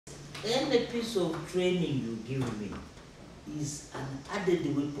any piece of training you give me is an added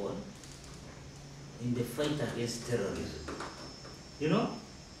weapon in the fight against terrorism. You know,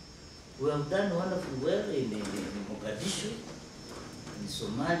 we have done wonderful well in Mogadishu, in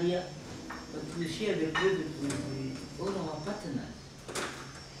Somalia, but we share the credit with all our partners.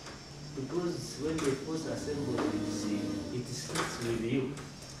 Because when the force assembly, it starts with you.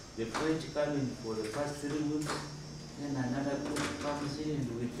 The French come in for the first 3 weeks, then another group comes in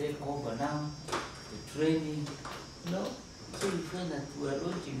and we take over now, the training, you know. So you find that we are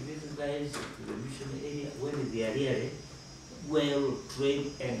launching these guys to the mission area when they are really well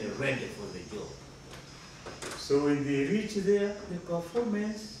trained and ready for the job. So when they reach there, the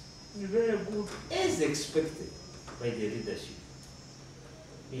performance is very good, as expected by the leadership.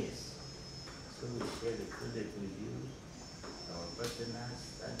 Yes. So we share the credit with you, our partners.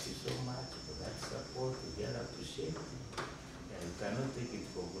 Thank you so much for that support. We really appreciate it. And you cannot take it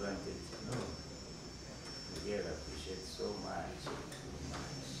for granted. No. We really appreciate so much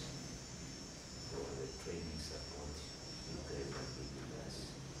for the training support you guys have given us.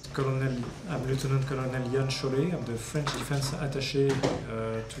 I'm Lieutenant Colonel Yam Chollet. I'm the French Defence Attaché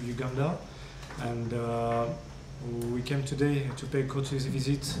to Uganda, and we came today to pay a courteous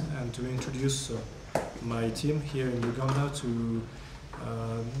visit and to introduce my team here in Uganda to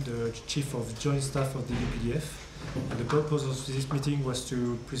the Chief of Joint Staff of the UPDF. And the purpose of this meeting was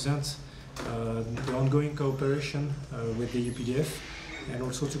to present the ongoing cooperation with the UPDF, and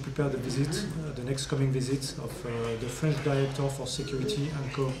also to prepare the visit, the next coming visit of the French Director for Security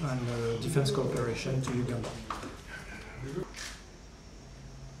and Defense Cooperation to Uganda.